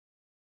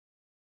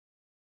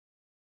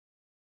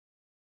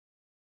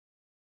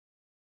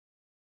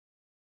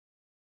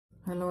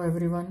Hello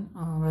everyone,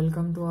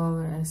 welcome to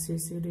our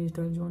SCC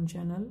Digital Zone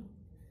channel.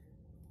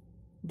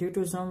 Due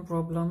to some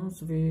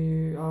problems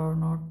we are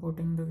not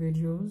putting the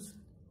videos,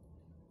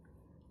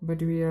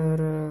 but we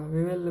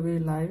will be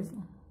live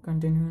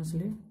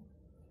continuously.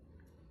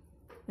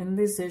 In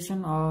this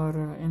session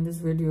or in this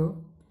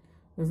video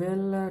we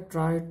will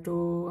try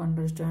to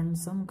understand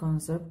some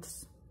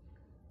concepts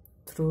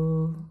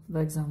through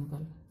the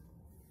example.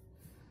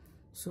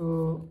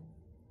 So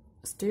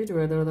state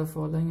whether the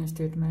following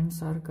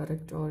statements are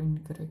correct or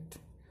incorrect.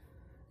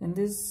 In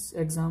this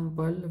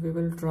example, we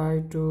will try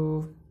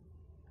to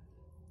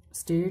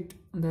state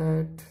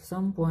that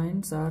some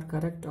points are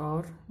correct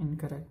or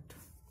incorrect.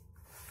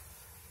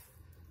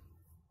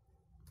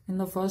 In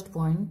the first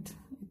point,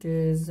 it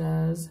is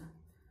as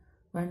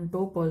when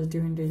two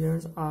positive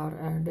integers are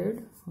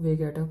added, we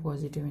get a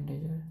positive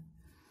integer.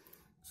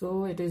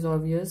 So it is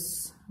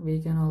obvious,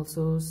 we can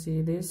also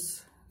see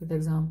this with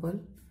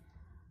example.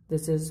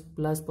 This is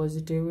plus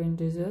positive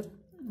integer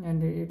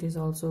and it is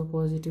also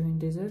positive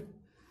integer.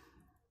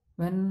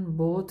 When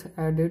both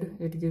added,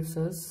 it gives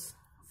us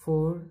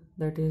 4,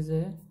 that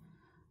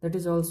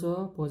is also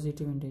a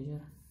positive integer.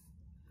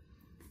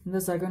 In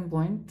the second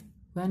point,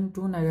 when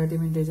two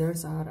negative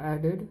integers are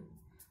added,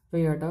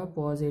 we get a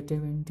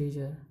positive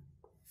integer.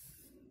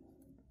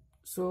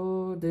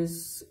 So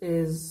this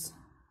is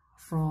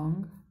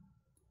wrong.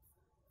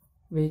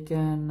 We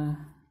can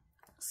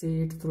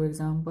see it through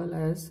example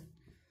as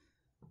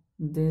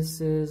this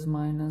is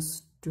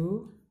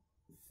 -2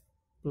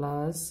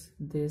 plus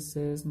this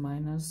is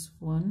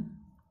 -1,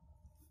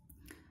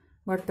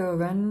 but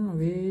when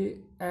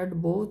we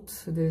add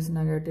both these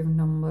negative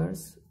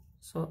numbers,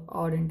 so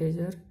odd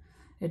integer,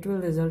 it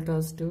will result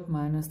us to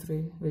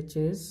 -3, which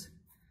is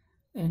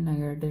a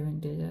negative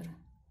integer,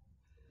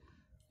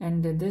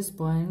 and at this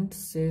point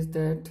says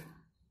that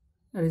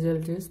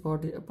result is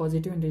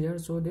positive integer,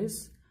 so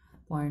this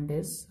point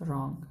is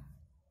wrong.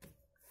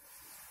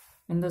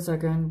 In the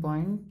second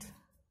point,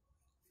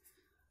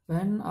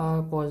 when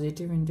a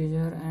positive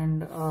integer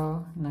and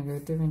a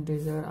negative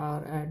integer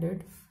are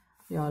added,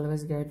 we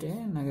always get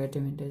a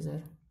negative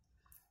integer.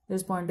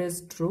 This point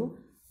is true,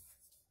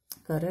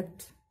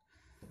 correct.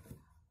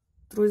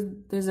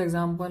 Through this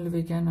example,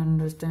 we can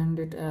understand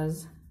it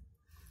as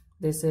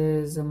this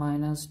is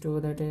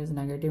 -2, that is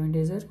negative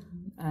integer,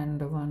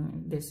 and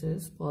 1, this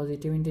is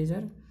positive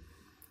integer.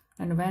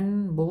 And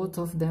when both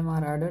of them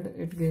are added,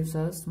 it gives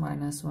us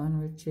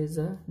 -1, which is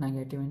a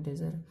negative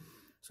integer.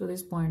 So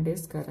this point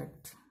is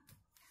correct.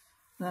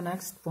 The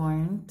next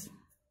point,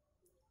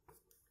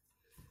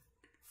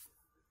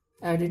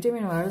 additive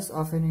inverse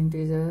of an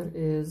integer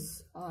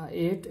is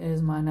 8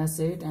 is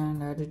 -8,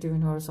 and additive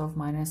inverse of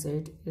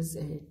 -8 is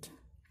 8.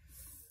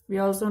 We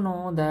also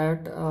know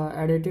that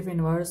additive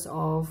inverse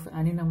of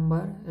any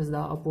number is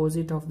the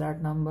opposite of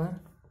that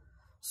number.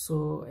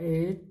 So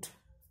 8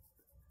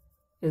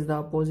 is the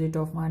opposite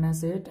of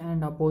 -8,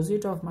 and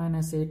opposite of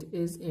 -8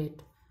 is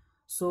 8.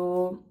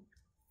 So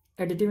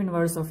additive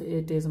inverse of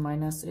 8 is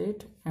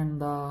 -8,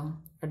 and the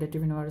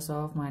additive inverse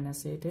of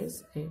 -8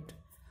 is 8.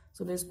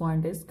 So this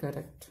point is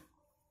correct.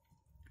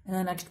 And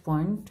the next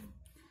point,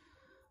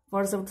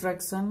 for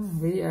subtraction,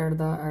 we add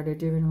the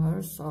additive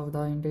inverse of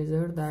the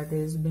integer that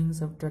is being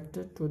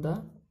subtracted to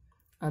the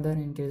other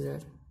integer.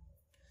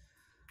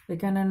 We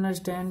can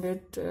understand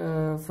it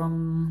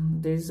from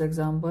this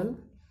example.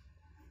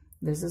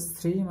 This is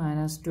 3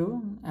 minus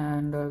 2,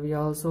 and we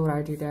also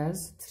write it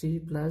as 3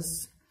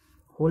 plus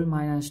whole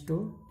minus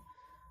 2.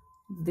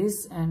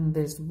 This and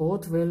this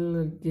both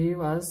will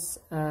give us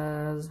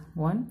as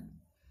 1,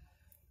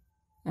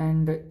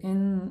 and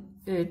in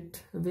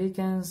it we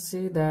can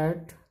see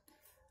that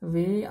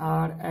we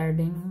are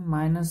adding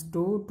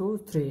 -2 to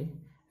 3,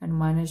 and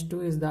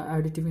 -2 is the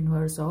additive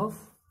inverse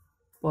of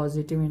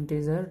positive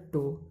integer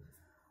 2.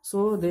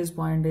 So this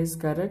point is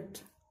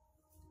correct.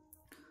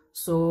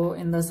 So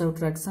in the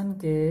subtraction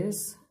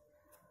case,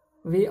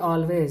 we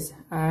always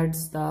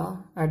adds the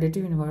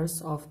additive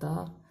inverse of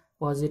the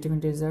positive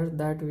integer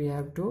that we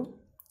have to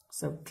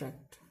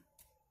subtract.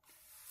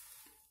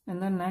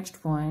 And the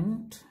next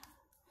point,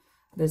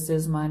 this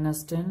is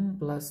 -10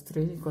 plus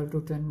 3 equal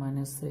to 10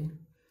 minus 3.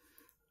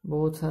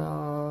 Both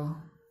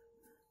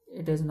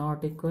it is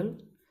not equal,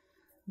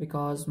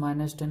 because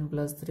 -10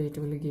 plus 3 it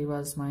will give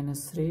us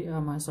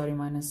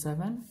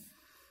 -7,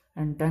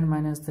 and 10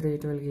 minus 3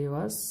 it will give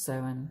us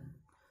 7.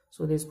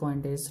 So this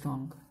point is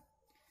wrong.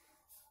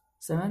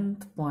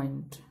 Seventh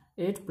point,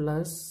 8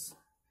 plus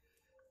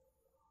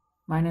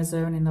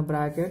 -7 in the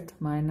bracket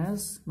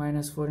minus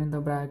 -4 in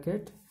the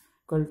bracket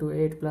equal to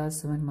 8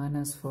 plus 7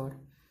 minus 4.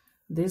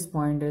 This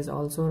point is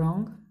also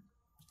wrong,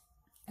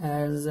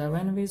 as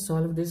when we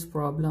solve this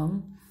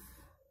problem,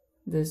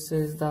 this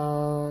is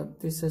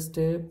this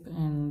step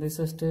and this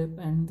step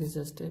and this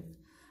step.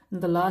 In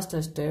the last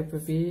step,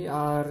 we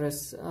are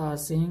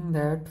seeing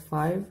that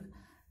 5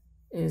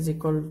 is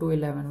equal to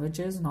 11, which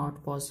is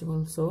not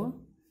possible. So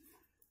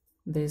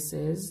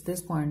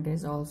this point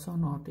is also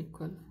not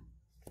equal.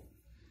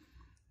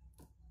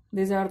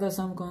 These are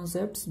some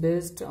concepts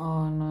based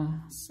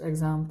on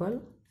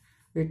example.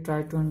 we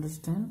try to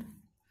understand,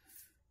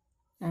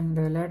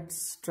 and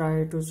let's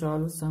try to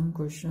solve some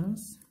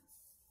questions.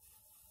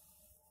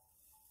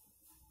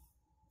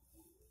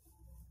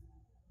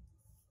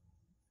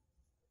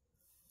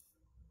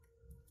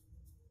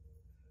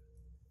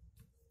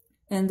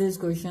 And this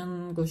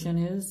question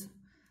is,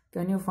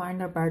 can you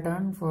find a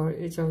pattern for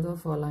each of the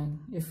following?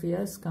 If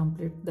yes,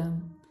 complete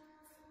them.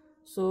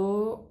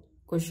 So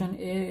question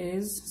A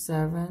is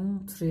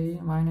 7, 3,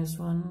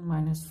 -1,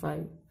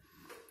 -5.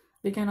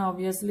 We can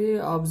obviously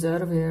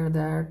observe here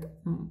that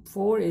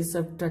 4 is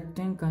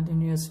subtracting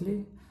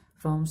continuously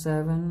from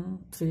 7,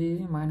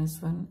 3,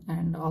 -1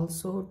 and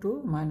also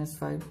to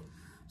 -5.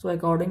 So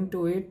according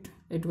to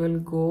it will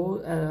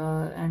go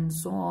and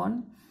so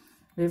on.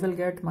 We will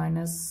get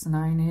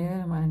 -9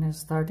 here,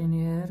 -13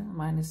 here,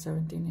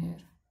 -17 here.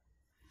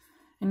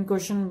 In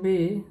question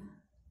B,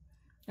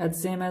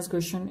 as same as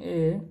question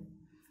A,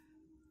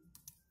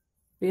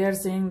 we are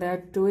seeing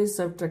that 2 is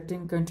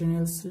subtracting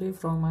continuously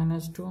from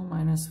 -2,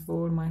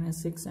 -4,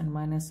 -6 and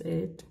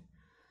 -8.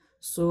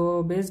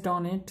 So based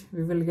on it,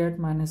 we will get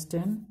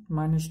 -10,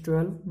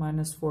 -12,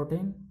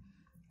 -14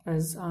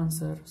 as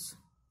answers.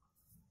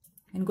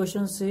 In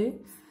question C,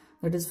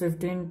 that is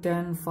 15,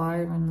 10,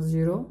 5 and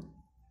 0.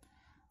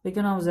 We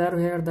can observe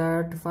here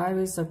that 5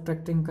 is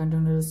subtracting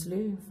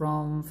continuously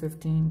from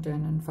 15,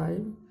 10 and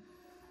 5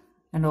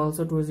 and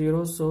also to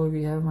 0. So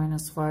we have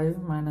 -5,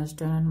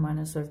 -10 and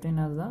 -15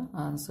 as the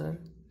answer.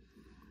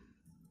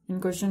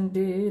 In question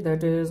D,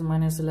 that is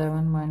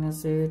 -11,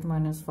 -8,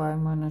 -5,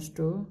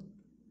 -2.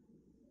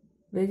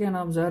 We can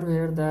observe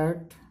here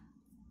that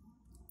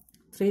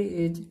 3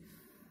 is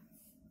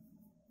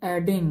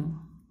adding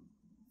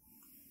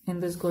in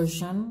this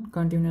question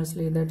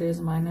continuously, that is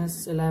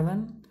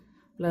 -11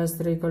 plus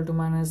 3 equal to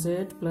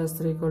 -8 plus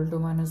 3 equal to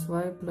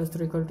 -5 plus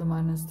 3 equal to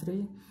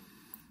 -3.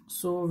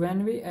 So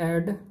when we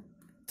add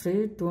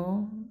 3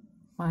 to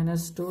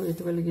 -2,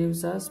 it will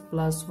gives us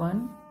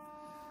 +1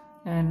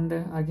 and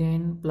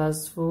again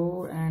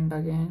 +4 and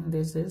again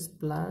this is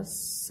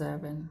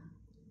 +7.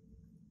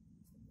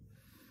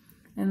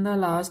 In the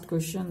last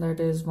question, that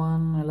is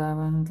 1,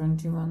 11,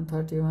 21,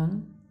 31,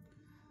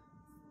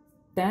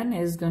 10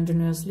 is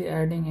continuously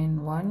adding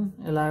in 1,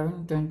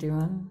 11,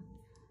 21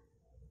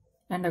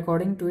 and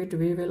according to it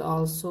we will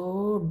also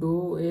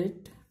do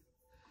it.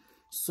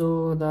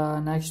 So the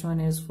next one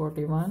is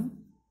 41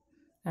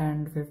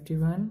 and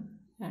 51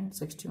 and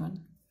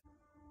 61.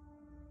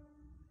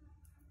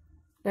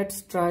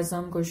 Let's try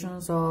some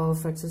questions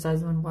of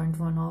exercise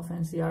 1.1 of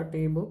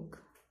NCERT book.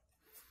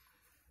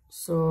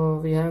 So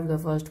we have the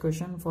first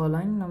question.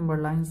 Following number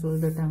line shows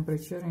the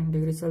temperature in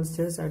degrees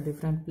Celsius at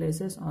different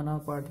places on a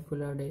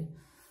particular day.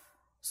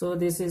 So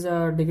this is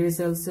a degree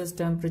Celsius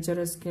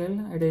temperature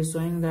scale. It is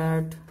showing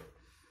that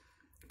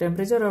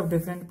temperature of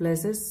different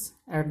places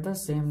at the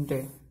same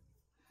day.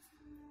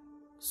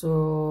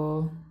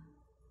 So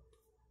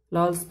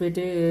Lal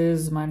Spiti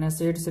is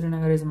 -8,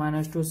 Srinagar is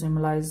 -2,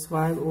 Simla is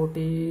 5,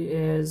 OT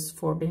is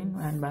 14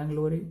 and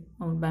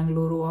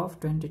Bangalore of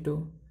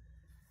 22.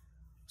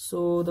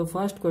 So the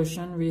first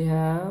question we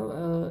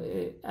have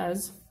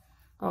as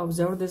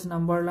observe this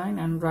number line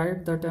and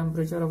write the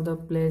temperature of the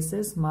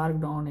places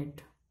marked on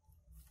it.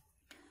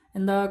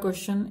 In the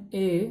question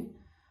A,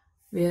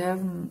 we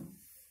have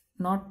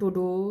not to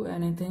do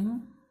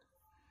anything,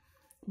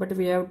 but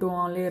we have to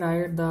only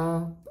write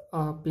the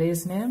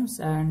place names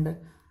and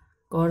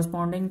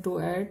corresponding to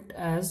it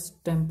as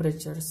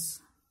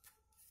temperatures.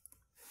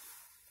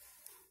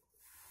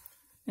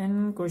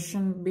 In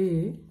question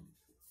B,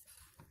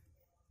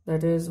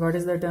 that is, what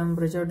is the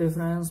temperature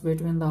difference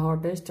between the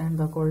hottest and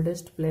the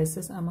coldest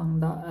places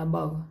among the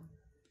above?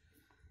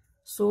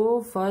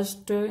 So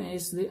first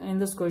is in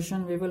this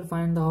question we will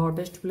find the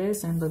hottest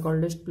place and the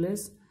coldest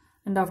place,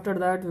 and after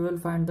that we will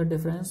find the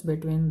difference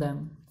between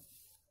them.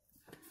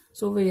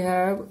 So we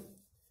have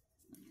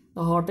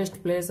the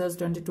hottest place as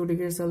 22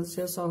 degrees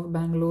Celsius of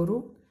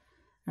Bangalore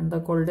and the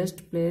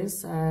coldest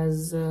place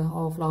as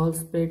of Lal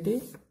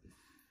Spiti.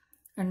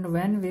 And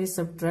when we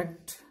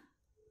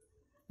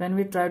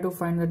try to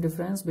find the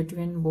difference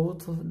between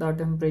both the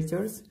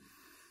temperatures,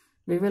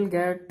 we will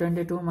get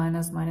 22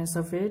 minus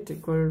of 8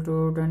 equal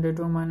to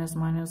 22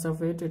 minus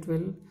of 8. It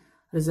will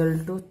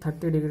result to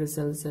 30 degrees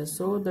Celsius.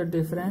 So the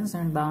difference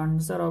and the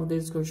answer of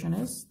this question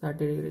is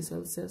 30 degrees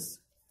Celsius.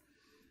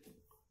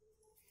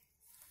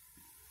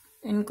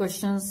 In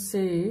question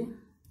C,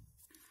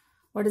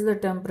 what is the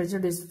temperature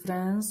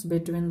difference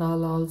between the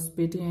Lal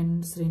Spiti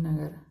and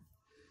Srinagar?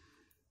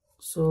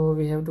 So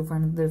we have to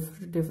find the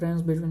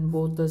difference between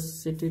both the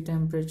city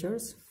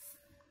temperatures.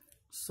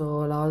 So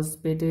Lal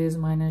Spiti is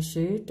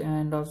 -8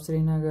 and of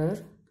Srinagar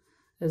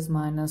is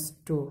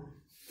 -2.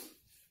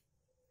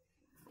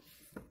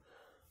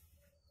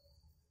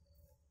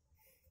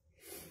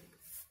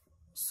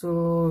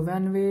 So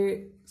when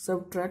we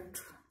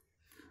subtract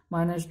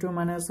 -2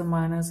 minus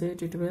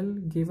 -8, it will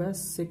give us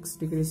 6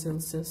 degrees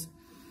Celsius.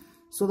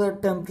 So the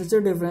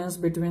temperature difference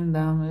between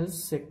them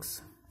is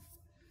 6.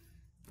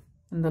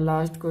 In the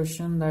last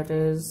question, that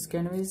is,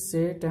 can we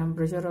say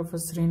temperature of a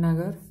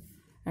Srinagar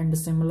and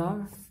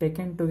Simla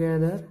taken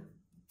together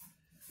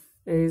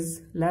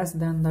is less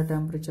than the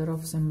temperature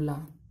of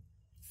Simla?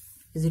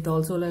 Is it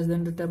also less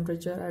than the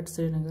temperature at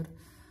Srinagar?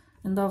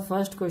 In the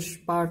first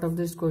part of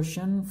this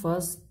question,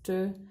 first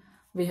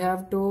we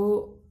have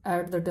to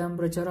add the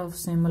temperature of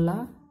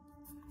Simla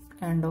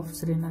and of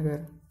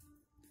Srinagar.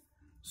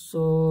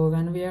 So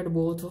when we add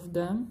both of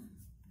them,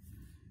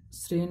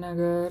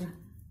 Srinagar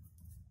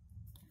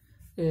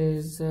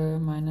is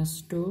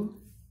 -2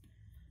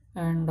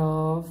 and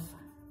of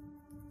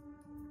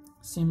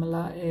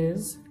Simla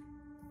is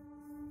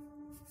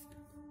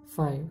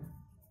 5.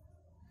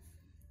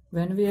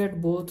 When we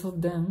add both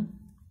of them,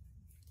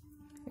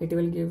 it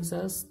will give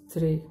us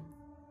 3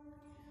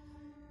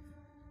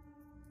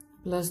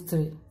 plus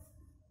 3,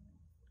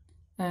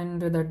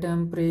 and the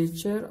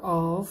temperature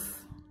of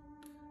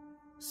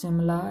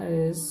Simla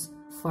is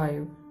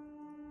 5.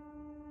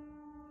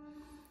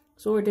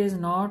 So it is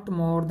not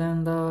more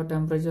than the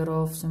temperature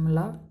of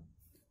Simla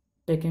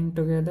taken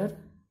together,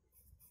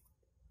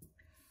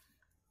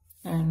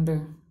 and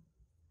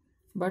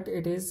but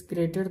it is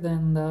greater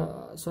than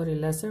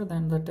lesser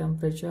than the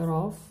temperature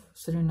of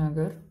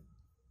Srinagar.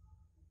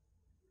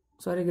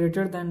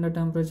 Greater than the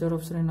temperature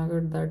of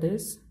Srinagar, that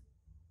is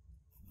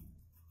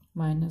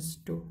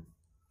 -2.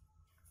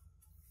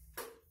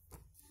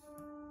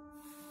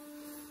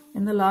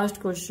 In the last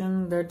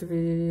question that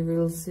we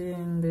will see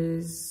in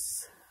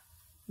this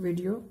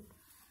video,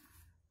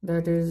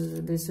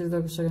 this is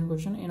the second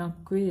question. In a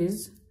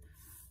quiz,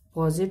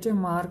 positive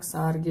marks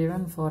are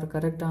given for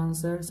correct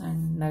answers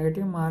and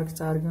negative marks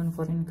are given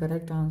for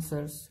incorrect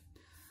answers.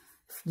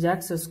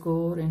 Jack's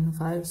score in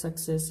 5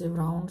 successive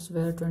rounds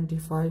were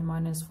 25,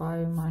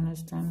 -5,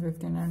 -10,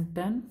 15 and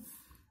 10.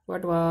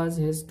 What was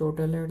his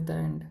total at the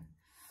end?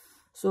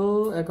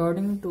 So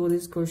according to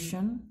this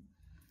question,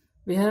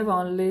 we have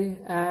only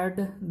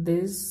add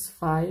these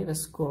 5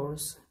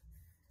 scores.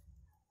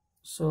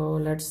 So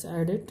let's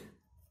add it.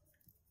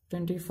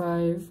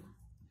 25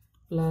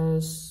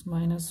 plus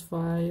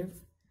 -5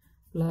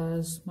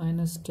 plus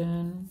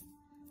 -10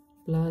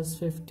 plus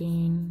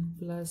 15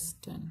 plus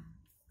 10.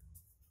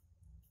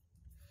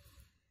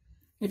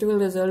 It will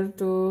result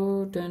to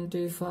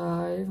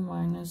 25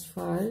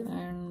 -5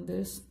 and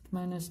this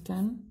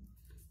 -10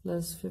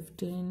 plus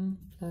 15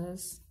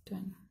 plus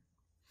 10.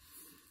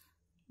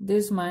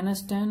 This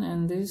 -10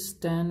 and this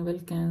 10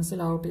 will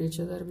cancel out each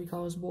other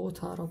because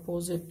both are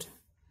opposite,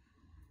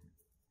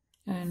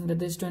 and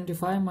this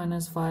 25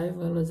 -5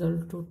 will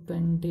result to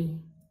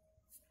 20.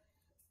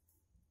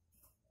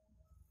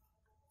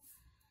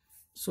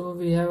 So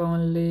we have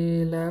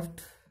only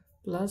left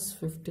plus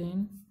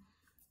 15.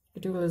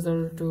 It will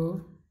result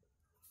to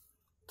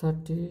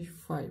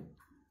 35.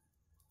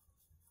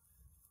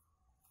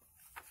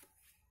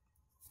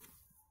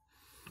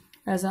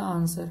 as an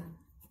answer.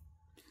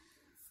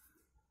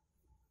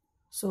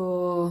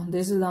 So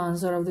this is the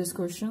answer of these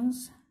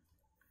questions,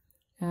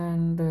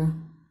 and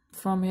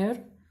from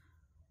here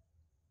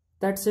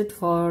that's it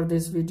for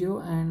this video,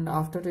 and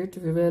after it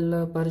we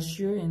will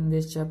pursue in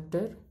this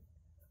chapter.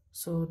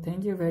 So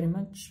thank you very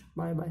much.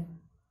 Bye bye.